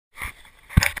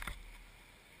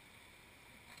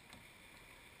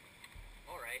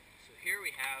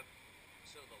have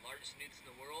some of the largest newts in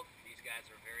the world. These guys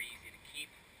are very easy to keep,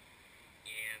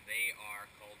 and they are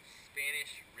called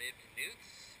Spanish ribbed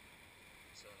newts.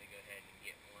 So let me go ahead and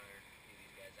get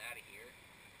these guys out of here.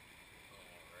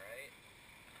 Alright.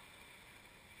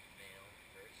 Male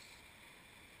first.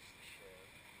 Just to show.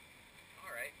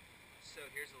 Alright, so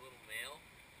here's a little male.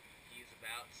 He's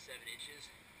about 7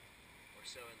 inches or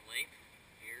so in length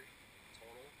here,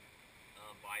 total.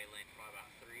 Body length probably about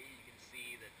 3. You can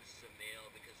see that this is a male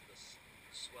because of the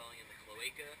swelling in the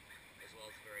cloaca, as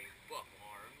well as very buff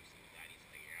arms. And Daddy's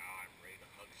like, yeah, I'm ready to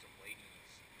hug some ladies.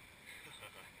 So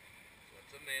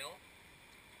that's a male.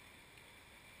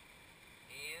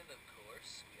 And of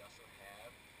course, we also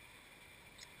have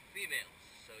females.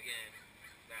 So again,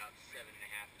 about 7.5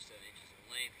 or so inches in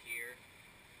length here.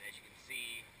 And as you can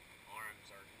see, arms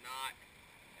are not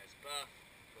as buff,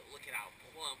 but look at how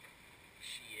plump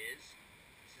she is.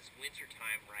 This is winter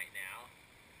time right now,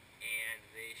 and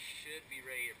they should be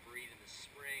ready to breed in the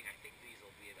spring. I think these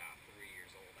will be about 3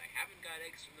 years old. I haven't got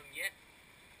eggs from them yet,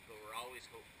 but we're always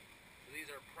hoping. So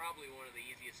these are probably one of the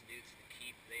easiest newts to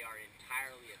keep. They are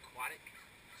entirely aquatic,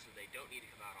 so they don't need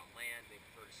to come out on land. They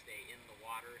prefer to stay in the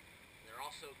water. And they're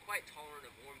also quite tolerant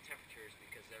of warm temperatures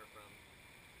because they're from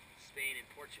Spain and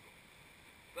Portugal.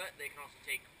 But they can also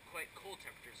take quite cold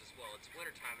temperatures as well. It's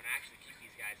winter time, and I actually keep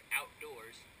these guys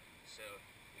outdoors, so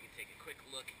we can take a quick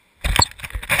look at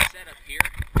their setup here.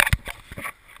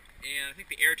 And I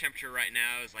think the air temperature right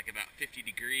now is like about 50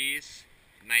 degrees.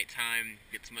 Nighttime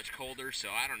gets much colder, so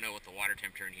I don't know what the water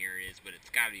temperature in here is, but it's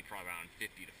got to be probably around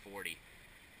 50 to 40.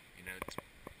 You know, it's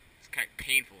kind of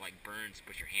painful, like burns, to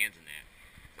put your hands in that.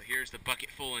 So here's the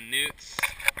bucket full of newts.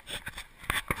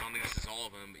 I don't think this is all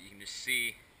of them, but you can just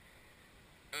see.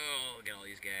 Oh, look at all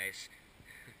these guys.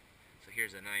 So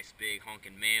here's a nice big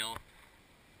honking male.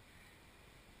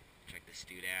 Check this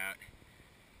dude out.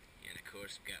 And of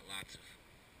course, we've got lots of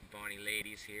bonny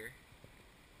ladies here.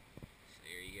 So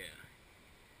there you go.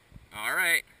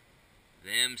 Alright,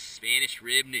 them Spanish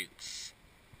rib newts.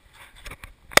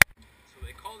 So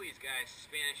they call these guys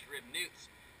Spanish rib newts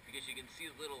because you can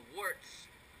see the little warts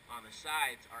on the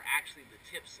sides are actually the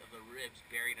tips of the ribs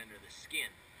buried under the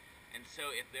skin. And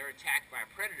so if they're attacked by a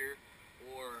predator,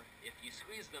 or if you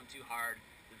squeeze them too hard,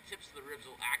 the tips of the ribs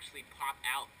will actually pop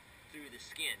out through the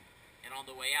skin. And on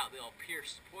the way out, they'll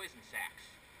pierce poison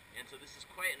sacs. And so this is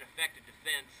quite an effective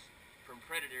defense from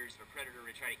predators. If a predator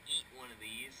were to try to eat one of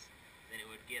these, then it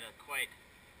would get a quite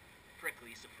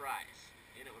prickly surprise.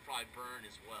 And it would probably burn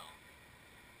as well.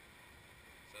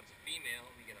 So that's a female.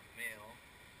 We get a male.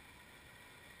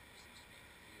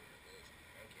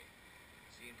 Okay.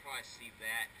 So you can probably see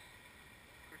that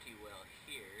pretty well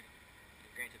here.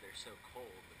 Granted, they're so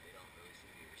cold, but they don't really seem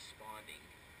to be responding.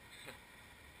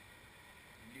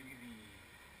 Look at these.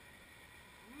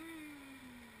 Woo!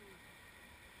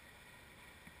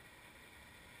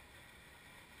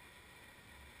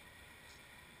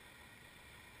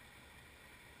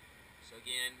 So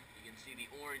again, you can see the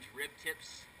orange rib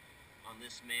tips on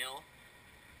this male,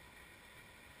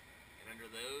 and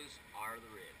under those are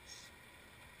the ribs.